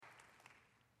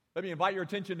Let me invite your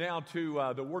attention now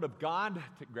to the Word of God.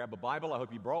 Grab a Bible. I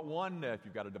hope you brought one. If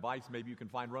you've got a device, maybe you can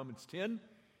find Romans 10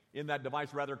 in that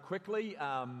device rather quickly.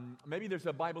 Maybe there's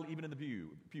a Bible even in the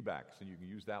pew backs, and you can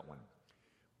use that one.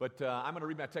 But I'm going to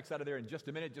read my text out of there in just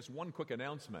a minute. Just one quick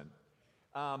announcement.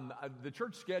 The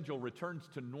church schedule returns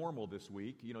to normal this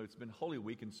week. You know, it's been Holy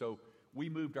Week, and so we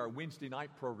moved our Wednesday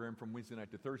night program from Wednesday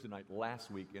night to Thursday night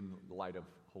last week in light of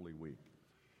Holy Week.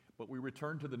 But we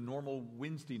return to the normal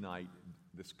Wednesday night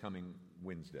this coming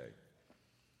Wednesday.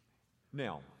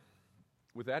 Now,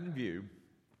 with that in view,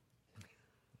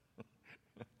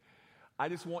 I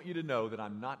just want you to know that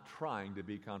I'm not trying to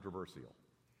be controversial.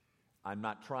 I'm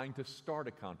not trying to start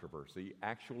a controversy.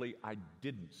 Actually, I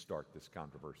didn't start this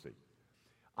controversy.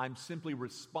 I'm simply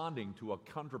responding to a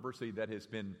controversy that has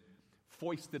been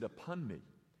foisted upon me.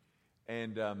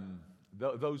 And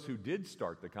those who did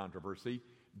start the controversy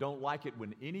don't like it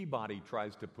when anybody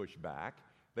tries to push back.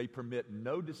 They permit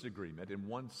no disagreement, and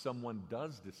once someone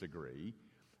does disagree,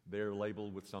 they're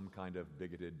labeled with some kind of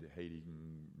bigoted, hating,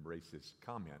 racist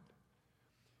comment.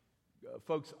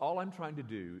 Folks, all I'm trying to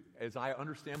do, as I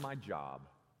understand my job,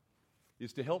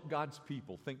 is to help God's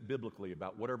people think biblically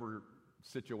about whatever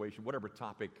situation, whatever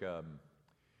topic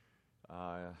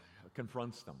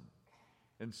confronts them.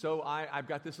 And so I've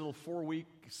got this little 4-week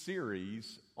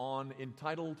series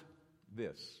entitled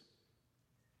this: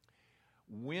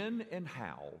 When and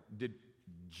how did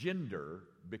gender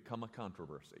become a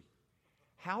controversy?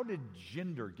 How did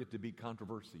gender get to be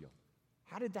controversial?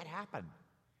 How did that happen?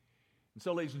 And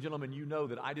so, ladies and gentlemen, you know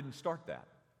that I didn't start that.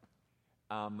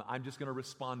 I'm just going to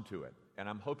respond to it. And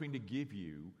I'm hoping to give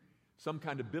you some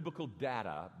kind of biblical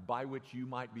data by which you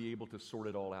might be able to sort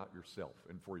it all out yourself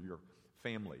and for your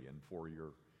family and for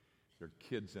your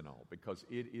kids and all, because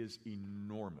it is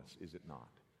enormous, is it not?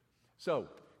 So,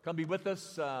 come be with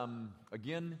us.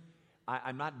 Again,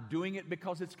 I'm not doing it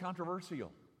because it's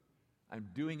controversial. I'm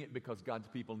doing it because God's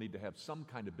people need to have some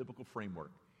kind of biblical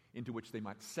framework into which they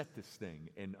might set this thing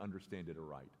and understand it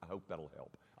aright. I hope that'll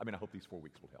help. I hope these 4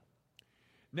 weeks will help.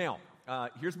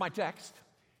 Now, here's my text.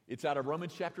 It's out of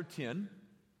Romans chapter 10.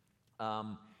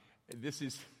 This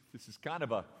is kind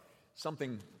of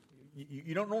something.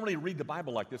 You don't normally read the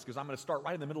Bible like this because I'm going to start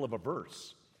right in the middle of a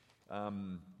verse.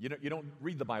 You don't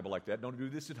read the Bible like that. Don't do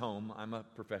this at home. I'm a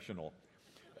professional.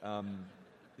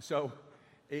 So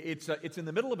it's in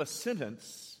the middle of a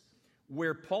sentence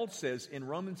where Paul says in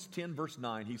Romans 10 verse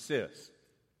 9, he says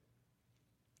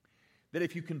that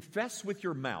if you confess with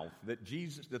your mouth that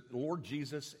the Lord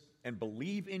Jesus, and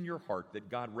believe in your heart that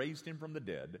God raised him from the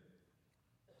dead,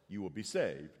 you will be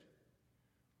saved.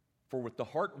 For with the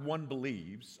heart one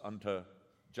believes unto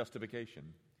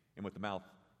justification, and with the mouth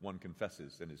one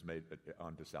confesses and is made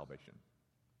unto salvation.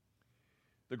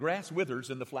 The grass withers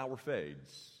and the flower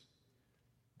fades,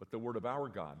 but the word of our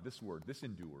God, this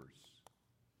endures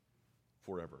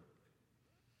forever.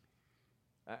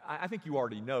 I think you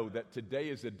already know that today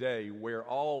is a day where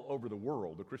all over the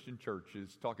world the Christian church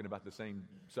is talking about the same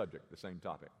subject, the same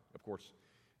topic. Of course,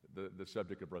 the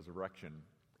subject of resurrection.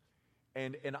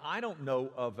 And I don't know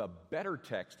of a better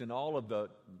text in all of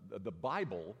the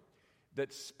Bible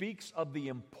that speaks of the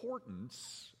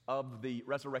importance of the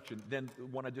resurrection than the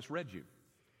one I just read you.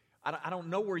 I don't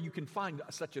know where you can find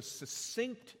such a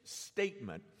succinct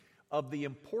statement of the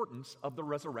importance of the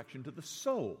resurrection to the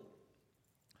soul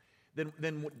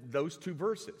than those two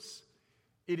verses.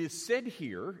 It is said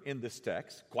here in this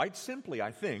text, quite simply,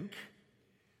 I think,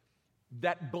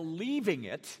 that believing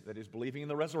it, that is, believing in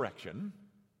the resurrection,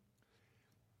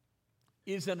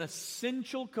 is an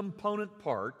essential component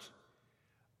part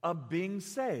of being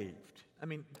saved.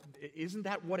 Isn't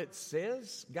that what it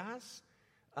says, guys?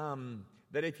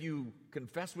 That if you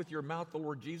confess with your mouth the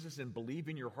Lord Jesus and believe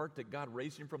in your heart that God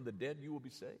raised him from the dead, you will be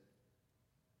saved.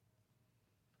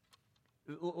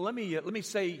 Let me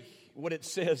say what it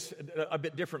says a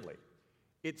bit differently.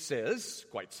 It says,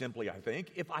 quite simply, I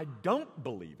think, if I don't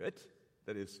believe it,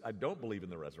 that is, I don't believe in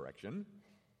the resurrection,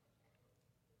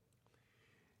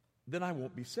 then I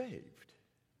won't be saved.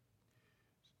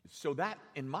 So that,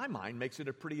 in my mind, makes it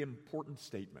a pretty important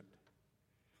statement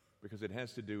because it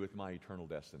has to do with my eternal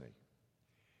destiny.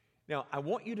 Now, I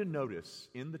want you to notice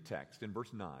in the text, in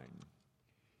verse 9,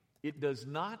 it does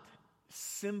not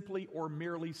simply or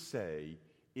merely say,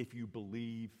 if you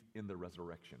believe in the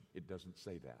resurrection. It doesn't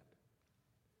say that.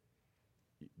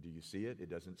 Do you see it? It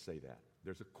doesn't say that.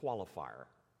 There's a qualifier.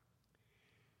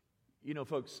 You know,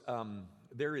 folks,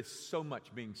 there is so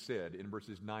much being said in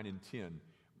verses 9 and 10.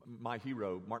 My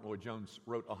hero, Martin Lloyd-Jones,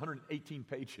 wrote 118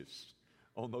 pages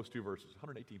on those two verses.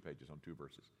 118 pages on 2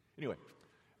 verses. Anyway,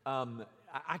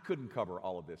 I couldn't cover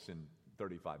all of this in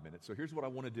 35 minutes, so here's what I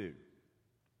want to do.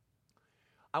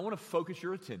 I want to focus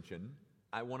your attention.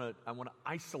 I want to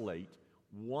isolate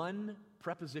one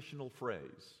prepositional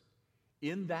phrase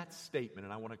in that statement,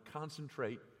 and I want to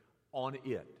concentrate on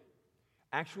it.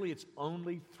 Actually, it's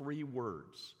only 3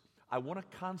 words. I want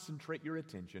to concentrate your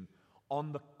attention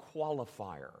on the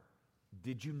qualifier.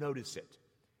 Did you notice it?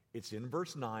 It's in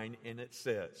verse 9, and it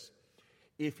says,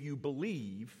 if you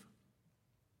believe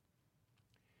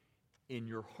in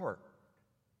your heart.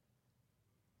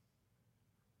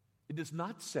 It does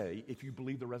not say if you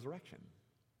believe the resurrection.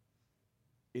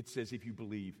 It says if you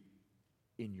believe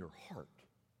in your heart.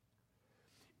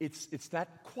 It's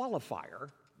that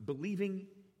qualifier, believing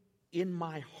in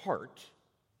my heart,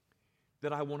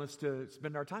 that I want us to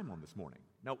spend our time on this morning.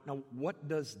 Now, what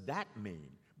does that mean?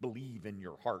 Believe in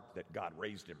your heart that God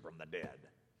raised him from the dead.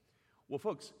 Well,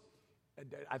 folks,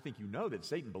 I think you know that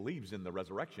Satan believes in the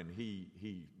resurrection.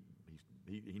 He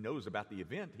knows about the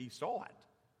event. He saw it.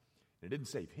 It didn't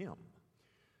save him.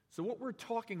 So what we're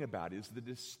talking about is the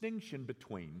distinction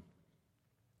between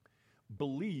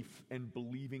belief and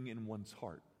believing in one's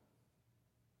heart.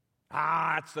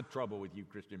 That's the trouble with you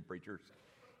Christian preachers.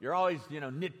 You're always,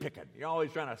 nitpicking. You're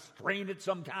always trying to strain at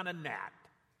some kind of gnat.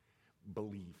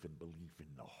 Belief and belief in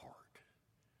the heart.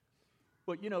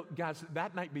 Well, guys,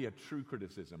 that might be a true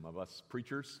criticism of us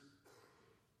preachers,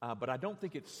 but I don't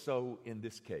think it's so in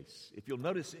this case. If you'll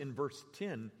notice in verse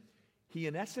 10, he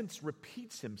in essence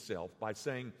repeats himself by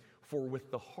saying, for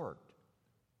with the heart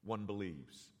one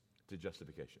believes to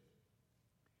justification.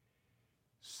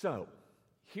 So,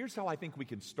 here's how I think we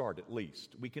can start at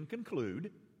least. We can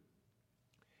conclude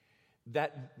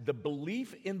that the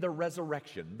belief in the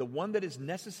resurrection, the one that is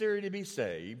necessary to be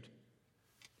saved,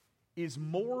 is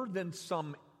more than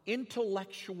some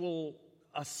intellectual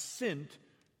assent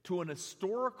to an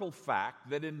historical fact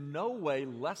that in no way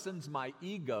lessens my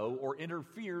ego or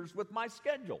interferes with my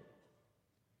schedule.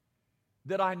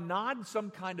 That I nod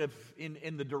some kind of,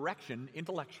 in the direction,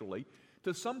 intellectually,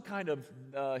 to some kind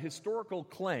of historical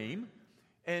claim,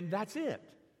 and that's it.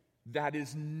 That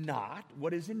is not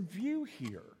what is in view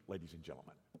here, ladies and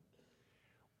gentlemen.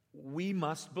 We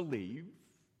must believe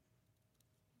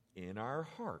in our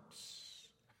hearts.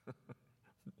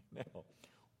 Now,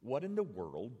 what in the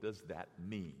world does that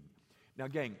mean? Now,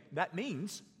 gang, that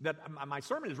means that my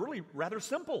sermon is really rather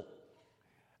simple.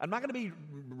 I'm not going to be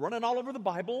running all over the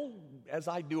Bible as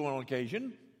I do on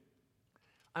occasion.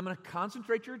 I'm going to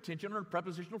concentrate your attention on a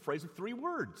prepositional phrase of 3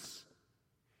 words.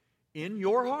 In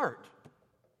your heart.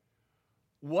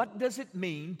 What does it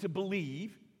mean to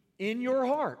believe in your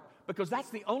heart? Because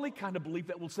that's the only kind of belief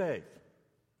that will save.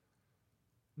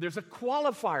 There's a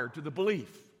qualifier to the belief.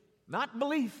 Not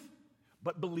belief,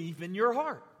 but belief in your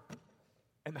heart.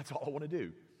 And that's all I want to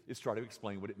do, is try to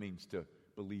explain what it means to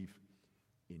believe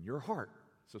in your heart.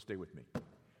 So stay with me.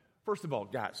 First of all,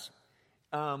 guys,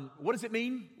 what does it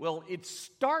mean? Well, it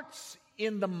starts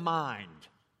in the mind,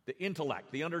 the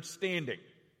intellect, the understanding.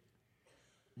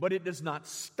 But it does not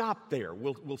stop there.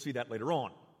 We'll see that later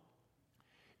on.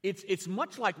 It's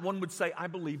much like one would say, I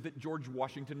believe that George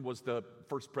Washington was the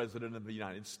first president of the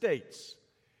United States.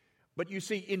 But you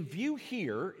see, in view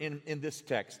here in this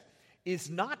text is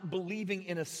not believing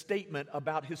in a statement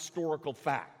about historical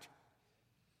fact.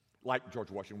 Like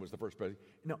George Washington was the first president.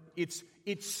 No,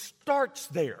 it starts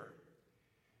there.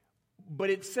 But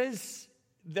it says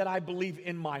that I believe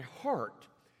in my heart.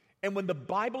 And when the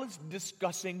Bible is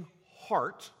discussing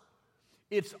heart,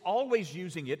 it's always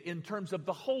using it in terms of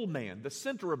the whole man, the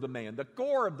center of the man, the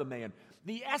core of the man,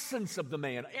 the essence of the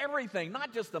man, everything,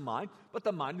 not just the mind, but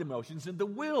the mind, the emotions, and the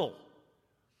will.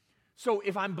 So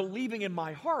if I'm believing in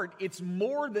my heart, it's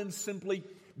more than simply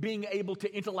being able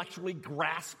to intellectually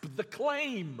grasp the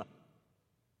claim.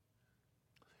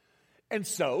 And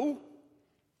so,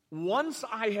 once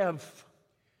I have,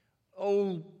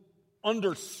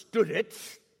 understood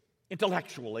it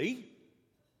intellectually,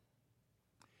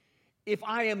 if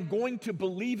I am going to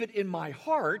believe it in my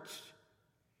heart,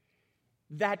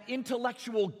 that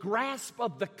intellectual grasp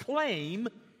of the claim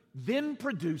then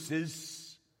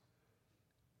produces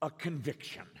a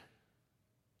conviction.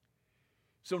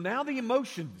 So now the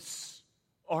emotions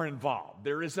are involved.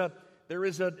 There is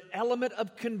an element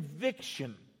of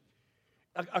conviction,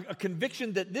 a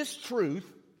conviction that this truth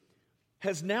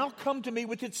has now come to me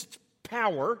with its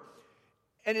power,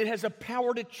 and it has a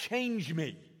power to change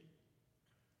me.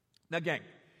 Now, gang,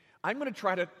 I'm going to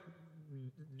try to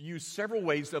use several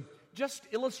ways of just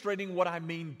illustrating what I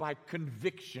mean by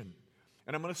conviction.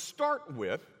 And I'm going to start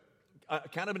with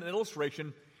kind of an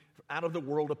illustration out of the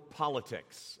world of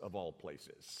politics, of all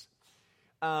places.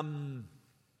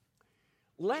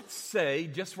 Let's say,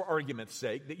 just for argument's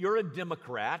sake, that you're a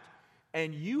Democrat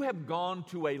and you have gone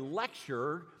to a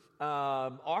lecture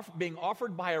being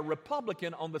offered by a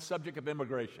Republican on the subject of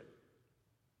immigration.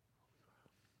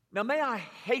 Now, may I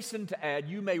hasten to add,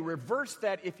 you may reverse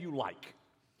that if you like.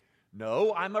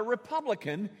 No, I'm a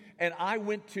Republican, and I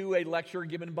went to a lecture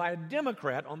given by a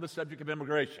Democrat on the subject of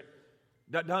immigration.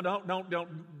 Don't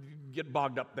get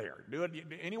bogged up there. Do it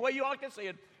any way you like to see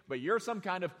it, but you're some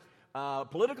kind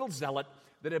of political zealot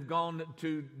that have gone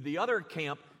to the other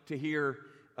camp to hear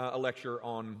a lecture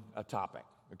on a topic,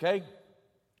 okay?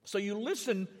 So you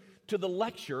listen to the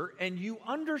lecture, and you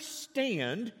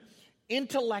understand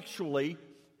intellectually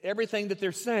everything that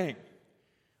they're saying.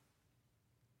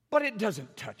 But it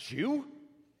doesn't touch you.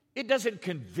 It doesn't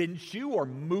convince you or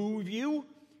move you.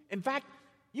 In fact,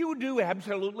 you do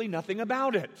absolutely nothing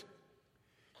about it.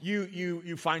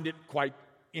 You find it quite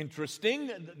interesting,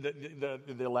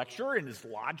 the lecture and its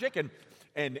logic,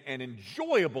 and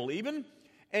enjoyable even,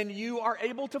 and you are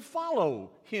able to follow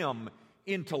him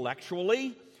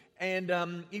intellectually,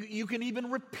 and you can even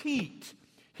repeat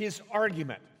his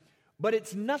argument. But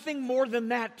it's nothing more than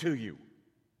that to you.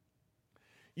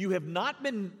 You have not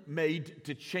been made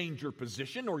to change your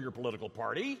position or your political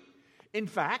party. In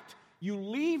fact, you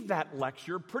leave that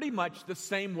lecture pretty much the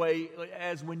same way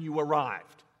as when you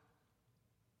arrived.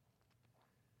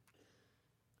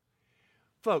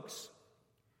 Folks,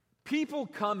 people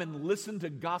come and listen to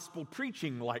gospel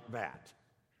preaching like that.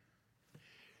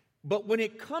 But when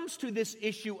it comes to this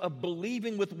issue of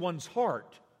believing with one's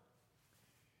heart,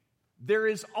 there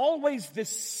is always this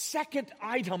second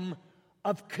item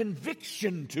of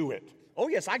conviction to it. Oh,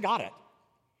 yes, I got it.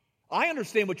 I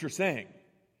understand what you're saying.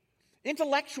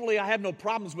 Intellectually, I have no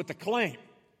problems with the claim.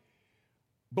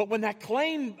 But when that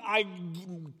claim,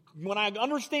 when I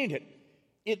understand it,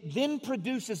 it then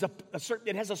produces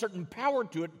it has a certain power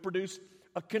to it, produce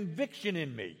a conviction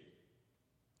in me.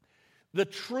 The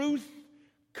truth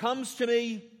comes to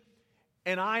me,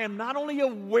 and I am not only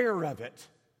aware of it,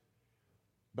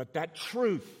 but that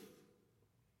truth,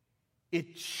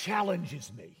 it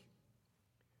challenges me.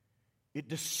 It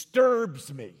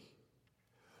disturbs me.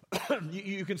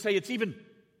 You can say it's even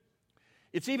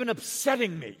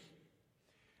upsetting me.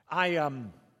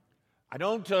 I'm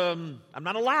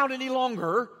not allowed any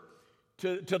longer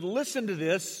to listen to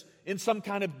this in some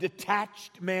kind of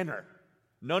detached manner.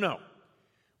 No.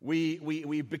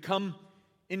 We become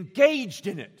engaged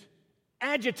in it,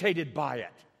 agitated by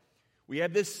it. We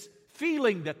have this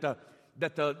feeling that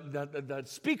the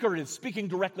speaker is speaking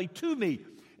directly to me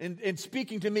and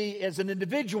speaking to me as an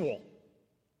individual.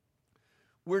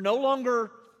 We're no longer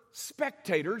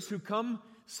spectators who come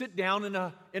sit down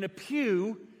in a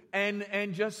pew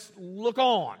and just look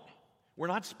on. We're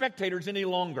not spectators any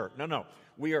longer. No.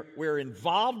 We're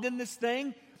involved in this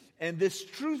thing, and this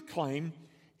truth claim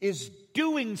is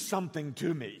doing something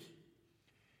to me.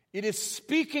 It is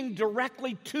speaking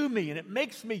directly to me, and it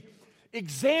makes me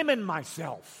examine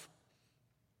myself.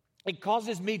 It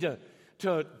causes me to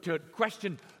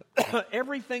question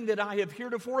everything that I have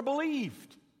heretofore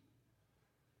believed.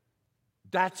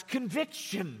 That's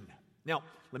conviction. Now,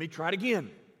 let me try it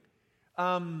again.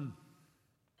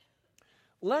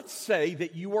 Let's say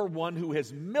that you are one who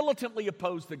has militantly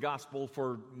opposed the gospel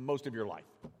for most of your life.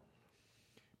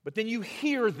 But then you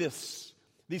hear these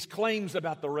claims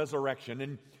about the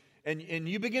resurrection, and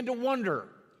you begin to wonder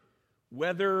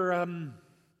whether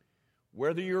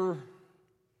you're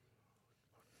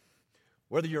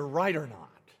right or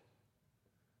not.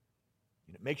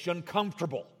 And it makes you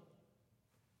uncomfortable.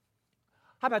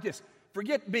 How about this?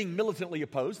 Forget being militantly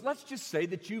opposed. Let's just say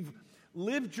that you've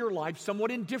lived your life somewhat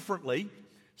indifferently,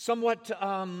 somewhat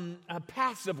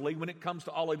passively when it comes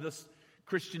to all of this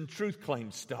Christian truth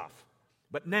claim stuff.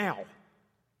 But now,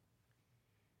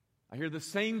 I hear the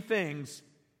same things,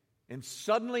 and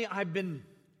suddenly I've been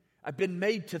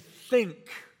made to think.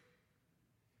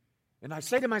 And I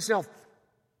say to myself,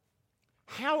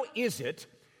 how is it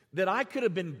that I could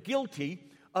have been guilty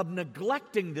of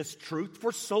neglecting this truth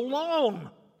for so long?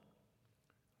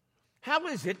 How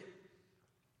is it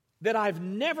that I've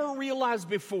never realized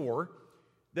before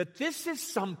that this is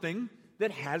something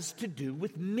that has to do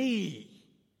with me?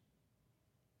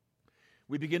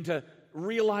 We begin to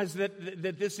realize that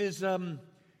this is a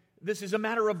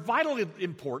matter of vital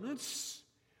importance,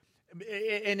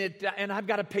 and I've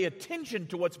got to pay attention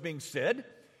to what's being said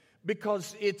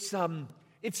because it's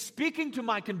speaking to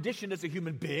my condition as a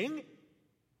human being,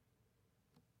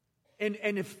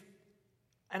 and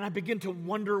I begin to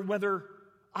wonder whether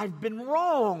I've been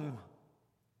wrong.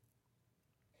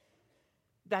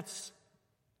 That's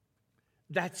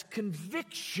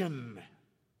conviction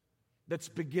that's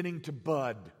beginning to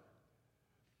bud.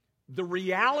 the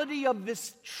reality of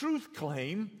this truth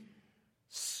claim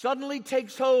suddenly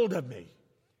takes hold of me.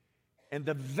 And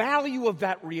the value of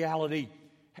that reality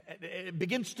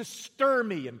begins to stir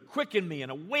me and quicken me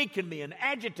and awaken me and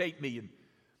agitate me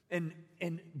and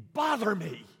bother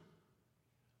me.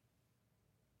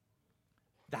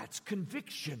 That's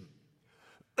conviction.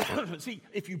 See,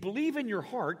 if you believe in your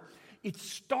heart, it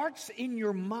starts in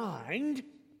your mind,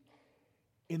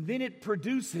 and then it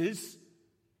produces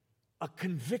a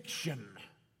conviction.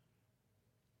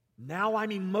 Now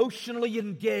I'm emotionally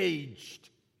engaged.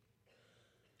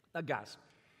 Now, guys,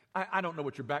 I don't know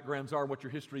what your backgrounds are, what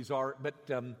your histories are, but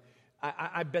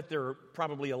I bet there are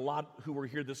probably a lot who were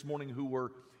here this morning who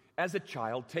were, as a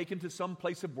child, taken to some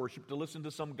place of worship to listen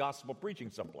to some gospel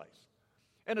preaching someplace.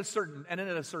 And at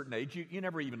a certain age, you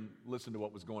never even listened to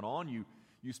what was going on. You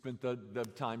spent the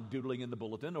time doodling in the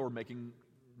bulletin or making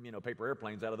paper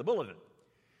airplanes out of the bulletin.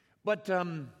 But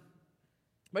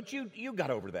you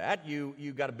got over that.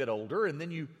 You got a bit older, and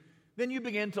then you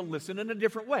began to listen in a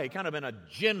different way, kind of in a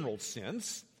general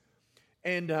sense.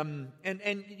 And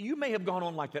you may have gone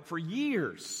on like that for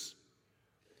years,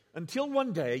 until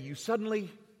one day you suddenly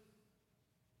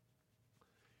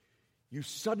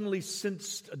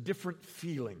sensed a different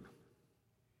feeling.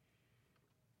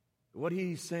 What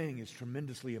he's saying is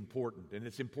tremendously important, and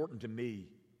it's important to me.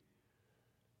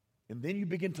 And then you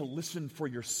begin to listen for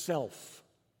yourself,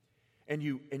 and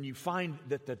you find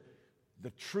that the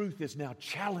truth is now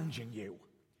challenging you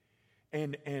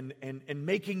and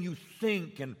making you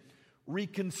think and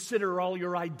reconsider all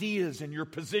your ideas and your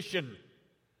position.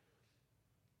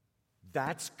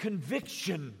 That's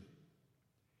conviction.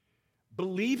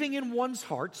 Believing in one's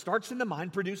heart starts in the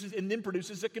mind, produces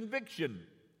a conviction.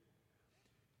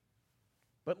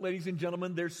 But ladies and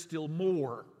gentlemen, there's still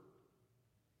more.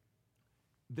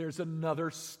 There's another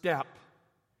step.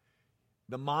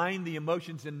 The mind, the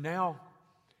emotions, and now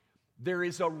there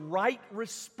is a right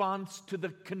response to the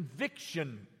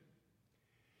conviction.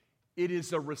 It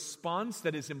is a response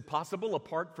that is impossible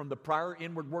apart from the prior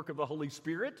inward work of the Holy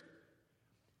Spirit.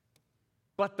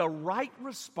 But the right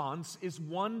response is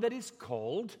one that is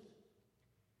called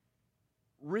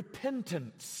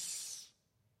repentance.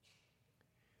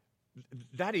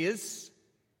 That is,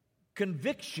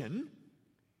 conviction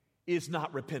is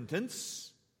not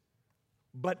repentance,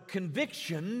 but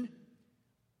conviction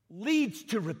leads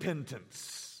to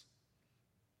repentance.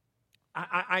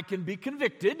 I can be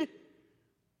convicted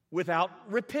without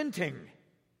repenting.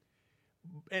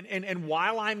 And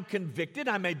while I'm convicted,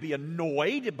 I may be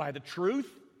annoyed by the truth.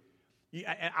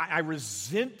 I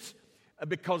resent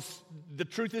because the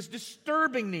truth is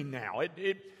disturbing me now.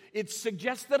 It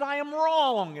suggests that I am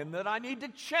wrong and that I need to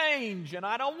change, and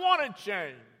I don't want to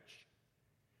change.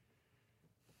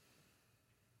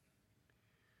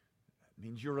 That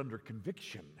means you're under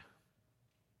conviction.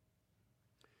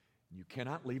 You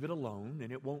cannot leave it alone,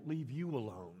 and it won't leave you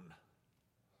alone.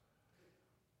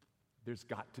 There's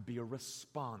got to be a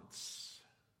response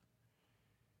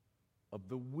of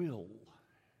the will.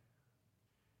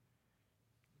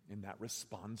 And that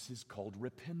response is called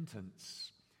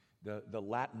repentance. The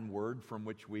Latin word from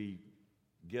which we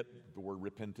get the word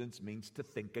repentance means to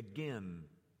think again.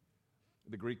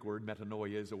 The Greek word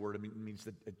metanoia is a word that means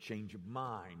a change of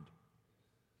mind.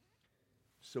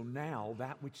 So now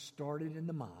that which started in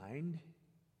the mind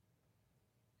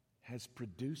has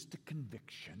produced a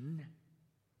conviction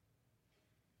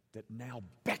that now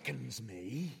beckons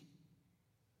me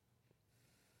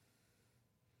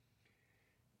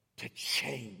to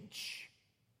change.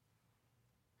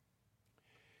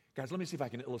 Guys, let me see if I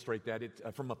can illustrate that. It's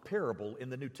from a parable in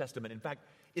the New Testament. In fact,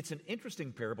 it's an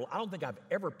interesting parable. I don't think I've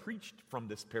ever preached from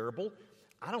this parable.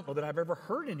 I don't know that I've ever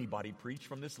heard anybody preach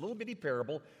from this little bitty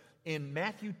parable. In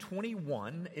Matthew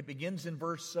 21, it begins in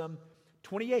verse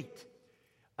 28.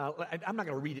 I'm not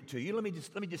going to read it to you. Let me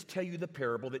just tell you the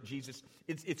parable that Jesus.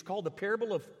 It's called the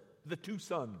parable of the two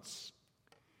sons.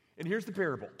 And here's the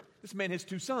parable. This man has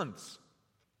two sons,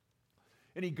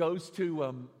 and he goes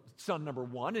to son number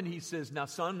one, and he says, "Now,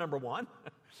 son number one,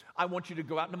 I want you to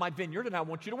go out into my vineyard, and I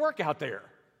want you to work out there."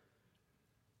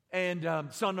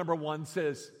 And son number one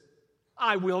says,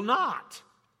 "I will not."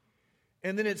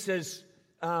 And then it says,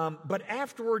 but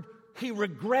afterward he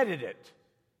regretted it.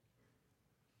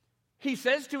 He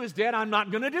says to his dad, "I'm not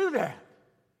going to do that."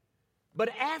 But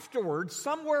afterwards,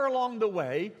 somewhere along the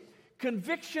way,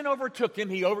 conviction overtook him.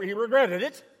 He regretted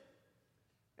it.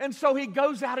 And so he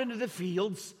goes out into the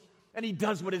fields and he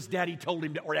does what his daddy told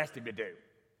him to, or asked him to do.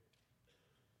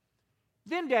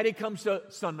 Then daddy comes to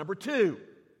son number two.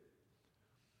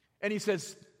 And he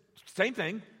says, same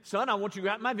thing, "Son, I want you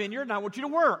out in my vineyard and I want you to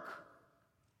work."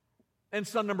 And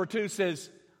son number two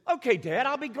says, Okay, Dad,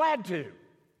 I'll be glad to.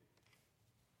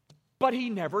 But he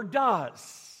never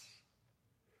does.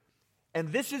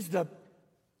 And this is the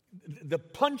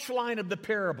punchline of the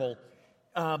parable.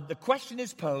 The question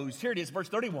is posed. Here it is, verse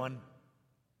 31.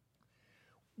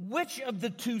 Which of the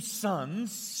two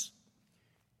sons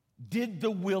did the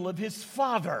will of his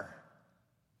father?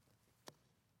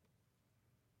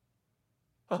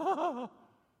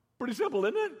 Pretty simple,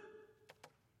 isn't it?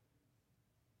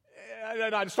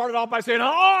 And I started off by saying,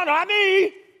 oh, not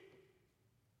me.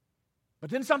 But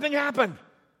then something happened.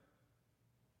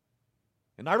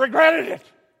 And I regretted it.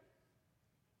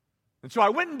 And so I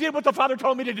went and did what the Father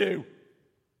told me to do.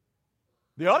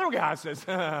 The other guy says,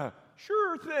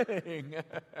 sure thing.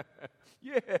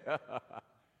 Yeah.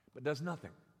 But does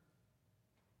nothing.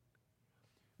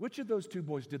 Which of those two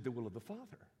boys did the will of the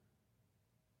Father?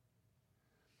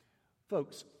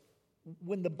 Folks,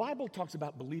 when the Bible talks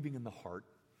about believing in the heart,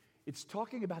 it's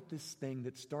talking about this thing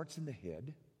that starts in the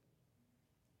head.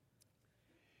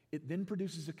 It then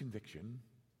produces a conviction.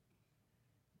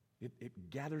 It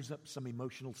gathers up some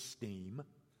emotional steam.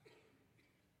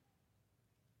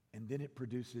 And then it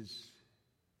produces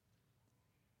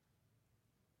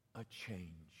a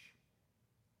change.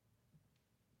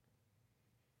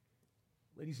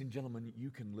 Ladies and gentlemen, you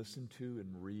can listen to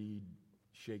and read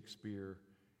Shakespeare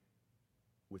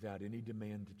without any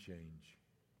demand to change.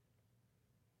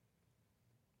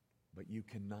 But you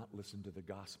cannot listen to the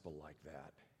gospel like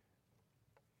that.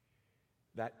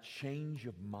 That change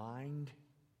of mind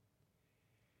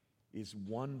is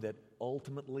one that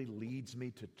ultimately leads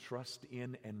me to trust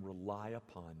in and rely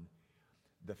upon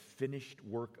the finished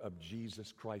work of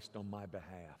Jesus Christ on my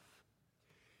behalf.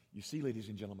 You see, ladies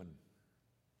and gentlemen,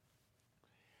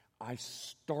 I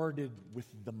started with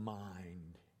the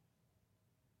mind.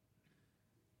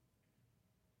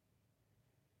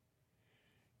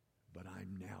 But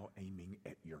I'm now aiming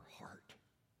at your heart.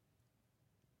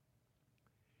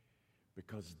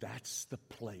 Because that's the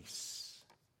place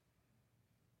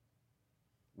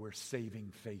where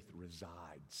saving faith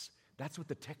resides. That's what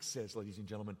the text says, ladies and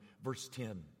gentlemen. Verse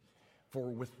 10, for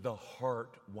with the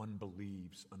heart one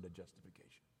believes unto justification.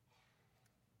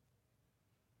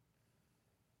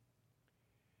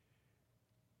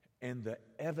 And the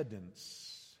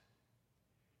evidence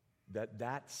that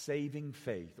that saving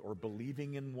faith or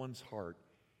believing in one's heart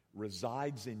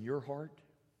resides in your heart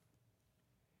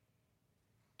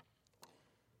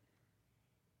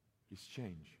is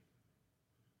change.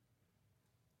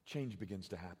 Change begins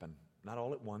to happen, not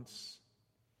all at once,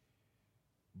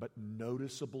 but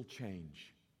noticeable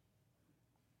change.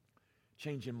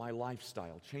 Change in my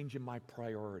lifestyle, change in my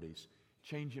priorities,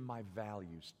 change in my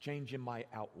values, change in my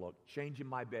outlook, change in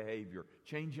my behavior,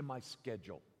 change in my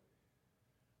schedule.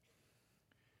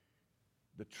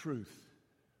 The truth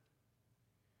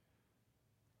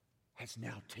has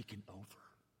now taken over.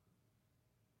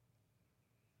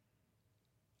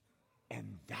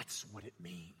 And that's what it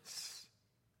means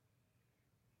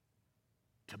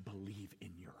to believe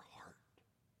in your heart.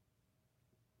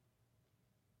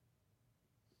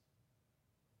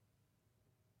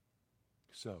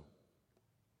 So,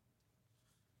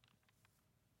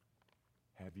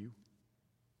 have you?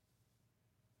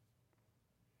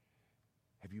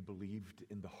 Have you believed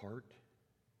in the heart?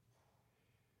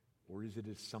 Or is it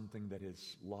as something that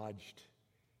is lodged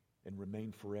and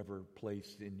remained forever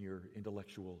placed in your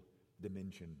intellectual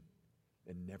dimension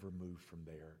and never moved from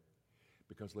there?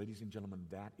 Because, ladies and gentlemen,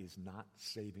 that is not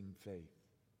saving faith.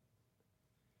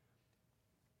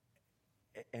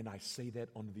 And I say that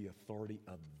under the authority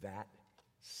of that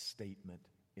statement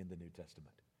in the New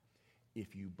Testament.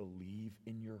 If you believe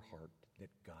in your heart that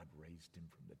God raised him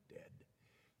from the dead,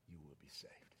 you will be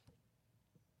saved.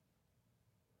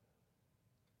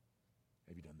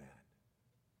 Have you done that?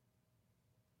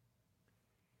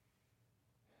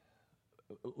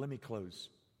 Let me close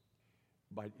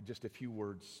by just a few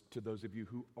words to those of you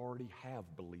who already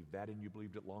have believed that, and you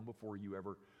believed it long before you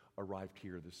ever arrived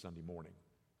here this Sunday morning.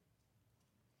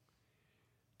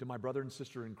 To my brother and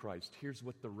sister in Christ, here's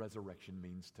what the resurrection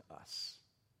means to us.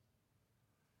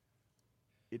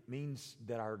 It means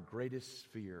that our greatest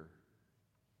fear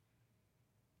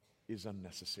is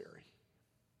unnecessary.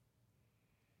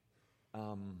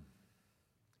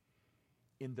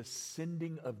 In the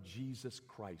sending of Jesus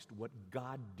Christ, what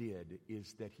God did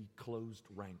is that he closed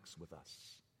ranks with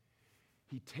us.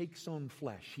 He takes on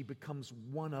flesh. He becomes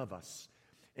one of us.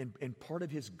 And part of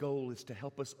his goal is to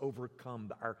help us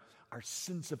overcome our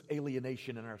sense of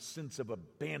alienation and our sense of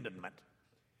abandonment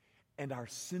and our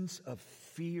sense of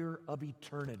fear of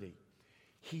eternity.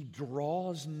 He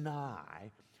draws nigh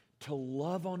to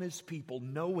love on his people,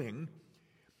 knowing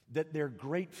that their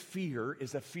great fear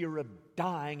is a fear of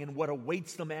dying and what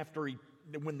awaits them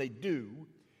when they do.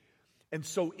 And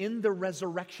so in the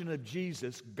resurrection of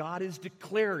Jesus, God is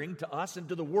declaring to us and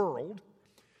to the world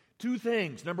two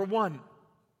things. Number one,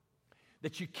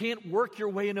 that you can't work your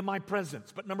way into my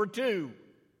presence. But number two,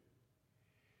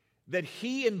 that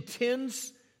He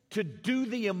intends to do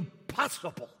the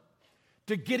impossible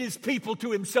to get His people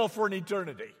to Himself for an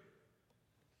eternity.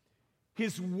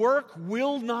 His work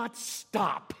will not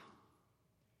stop,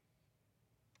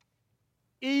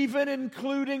 even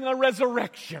including a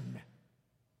resurrection.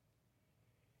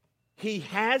 He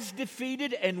has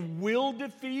defeated and will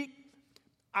defeat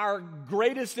our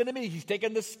greatest enemy. He's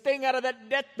taken the sting out of that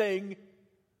death thing.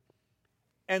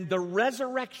 And the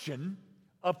resurrection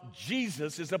of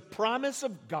Jesus is a promise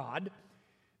of God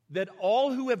that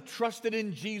all who have trusted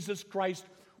in Jesus Christ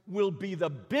will be the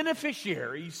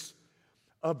beneficiaries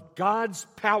of God's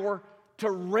power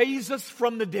to raise us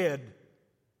from the dead,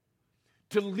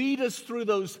 to lead us through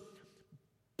those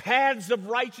paths of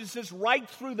righteousness, right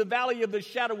through the valley of the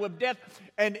shadow of death,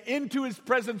 and into His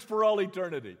presence for all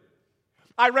eternity.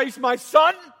 I raised my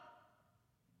son.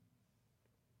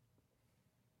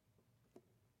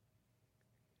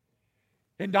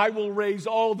 And I will raise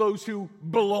all those who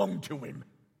belong to Him.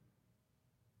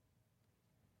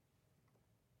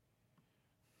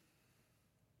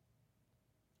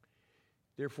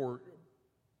 Therefore,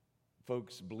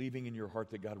 folks, believing in your heart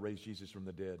that God raised Jesus from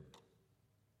the dead,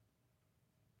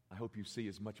 I hope you see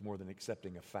is much more than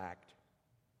accepting a fact.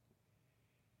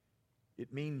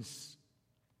 It means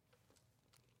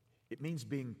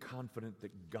being confident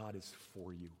that God is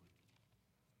for you.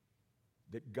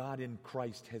 That God in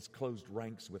Christ has closed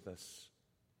ranks with us.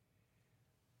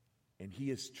 And He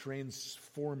is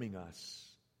transforming us.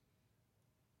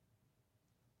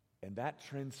 And that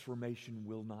transformation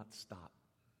will not stop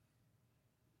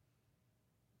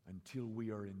until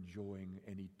we are enjoying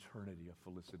an eternity of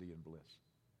felicity and bliss.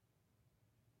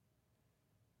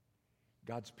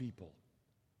 God's people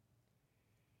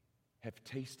have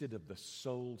tasted of the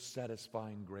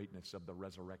soul-satisfying greatness of the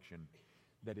resurrection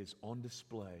that is on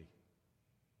display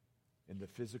in the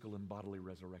physical and bodily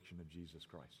resurrection of Jesus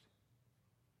Christ.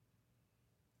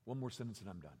 One more sentence and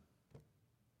I'm done.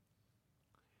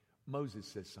 Moses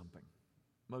says something.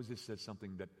 Moses says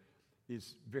something that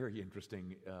is very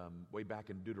interesting way back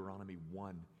in Deuteronomy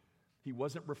 1. He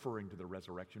wasn't referring to the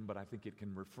resurrection, but I think it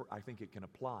can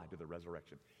apply to the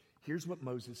resurrection. Here's what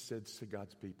Moses says to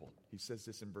God's people. He says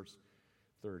this in verse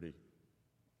 30.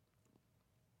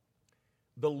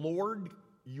 The Lord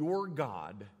your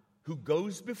God who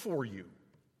goes before you,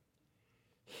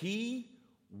 He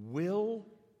will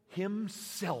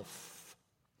Himself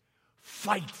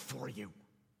fight for you.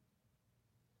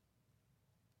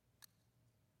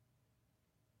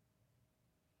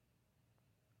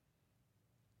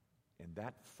 And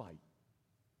that fight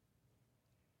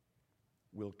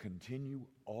will continue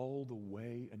all the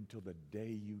way until the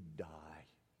day you die.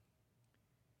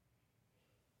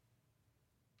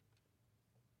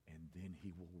 And then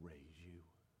He will raise you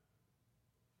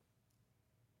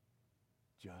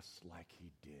just like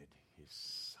He did His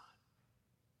Son.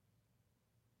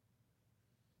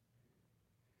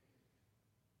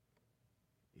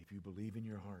 If you believe in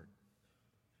your heart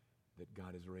that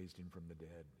God has raised Him from the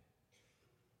dead,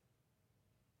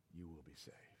 you will be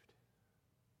saved.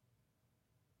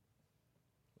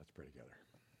 Let's pray together.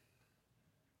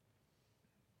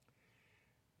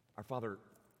 Our Father,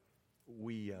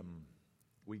 we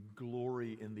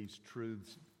glory in these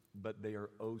truths, but they are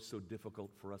oh so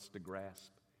difficult for us to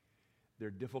grasp.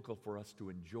 They're difficult for us to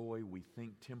enjoy. We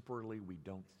think temporally, we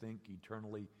don't think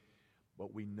eternally,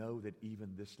 but we know that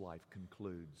even this life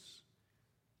concludes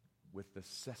with the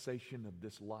cessation of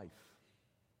this life,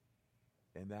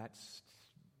 and that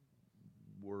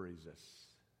worries us.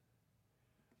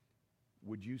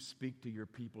 Would you speak to your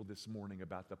people this morning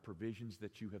about the provisions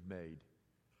that you have made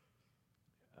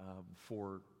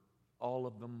for all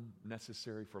of them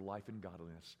necessary for life and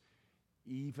godliness,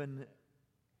 even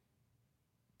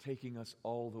taking us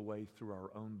all the way through our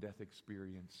own death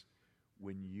experience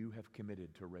when you have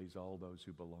committed to raise all those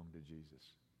who belong to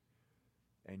Jesus.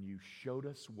 And you showed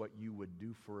us what you would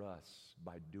do for us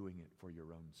by doing it for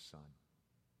your own Son.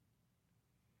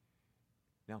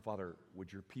 Now, Father,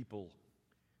 would your people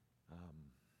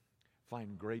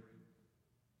find great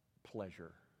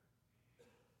pleasure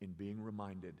in being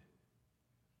reminded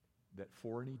that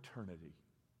for an eternity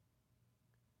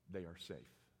they are safe.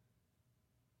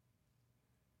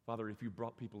 Father, if you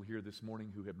brought people here this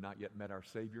morning who have not yet met our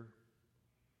Savior,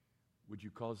 would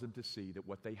you cause them to see that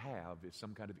what they have is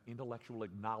some kind of intellectual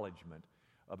acknowledgement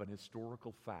of an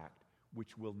historical fact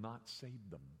which will not save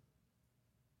them.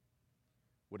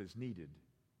 What is needed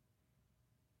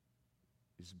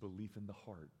is belief in the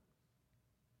heart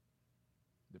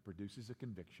that produces a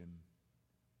conviction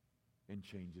and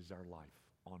changes our life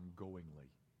ongoingly.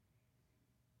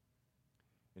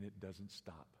 And it doesn't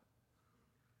stop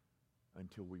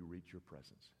until we reach your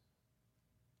presence.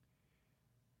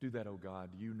 Do that, oh God.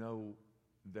 You know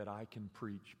that I can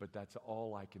preach, but that's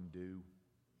all I can do.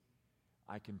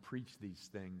 I can preach these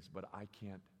things, but I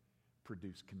can't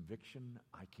produce conviction.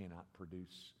 I cannot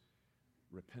produce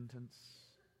repentance.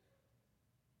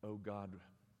 Oh God,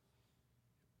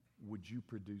 would you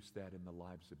produce that in the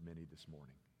lives of many this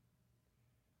morning?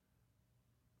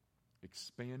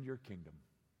 Expand your kingdom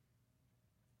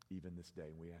even this day.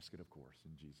 And we ask it, of course,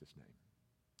 in Jesus' name.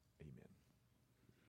 Amen.